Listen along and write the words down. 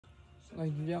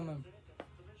ladies and gentlemen.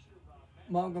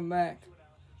 Welcome back.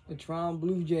 The Toronto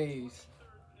Blue Jays.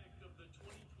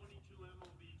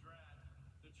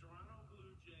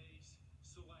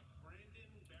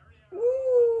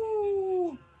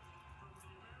 Woo!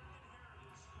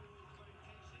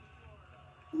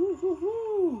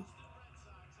 Woo-hoo-hoo!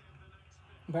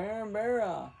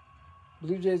 Barra.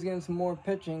 Blue Jays getting some more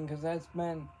pitching because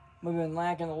we've been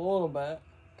lacking a little bit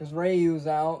because Ryu's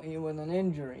out with an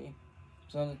injury.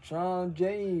 So the Toronto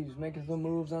Jays making some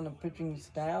moves on the pitching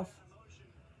staff.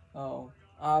 Oh,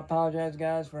 I apologize,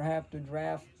 guys, for half the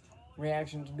draft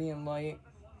reactions being late.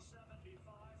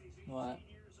 But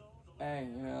hey,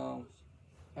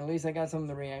 at least I got some of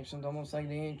the reactions, almost like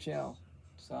the NHL.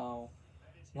 So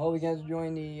hope you guys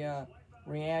enjoying the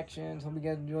reactions. Hope you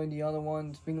guys enjoyed the other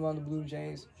ones. Speaking about the Blue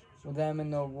Jays, with them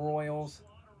and the Royals,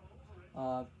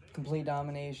 complete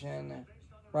domination,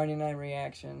 Friday night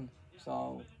reaction.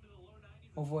 So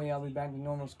hopefully I'll be back to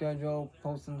normal schedule,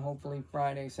 posting hopefully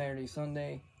Friday, Saturday,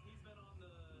 Sunday.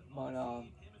 But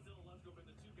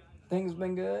things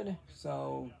been good,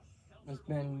 so it's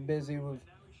been busy with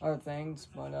other things.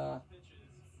 But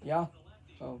yeah,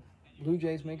 so Blue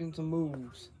Jays making some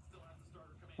moves.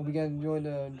 Hope you guys enjoyed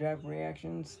the draft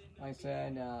reactions. Like I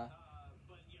said,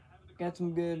 got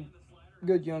some good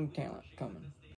young talent coming.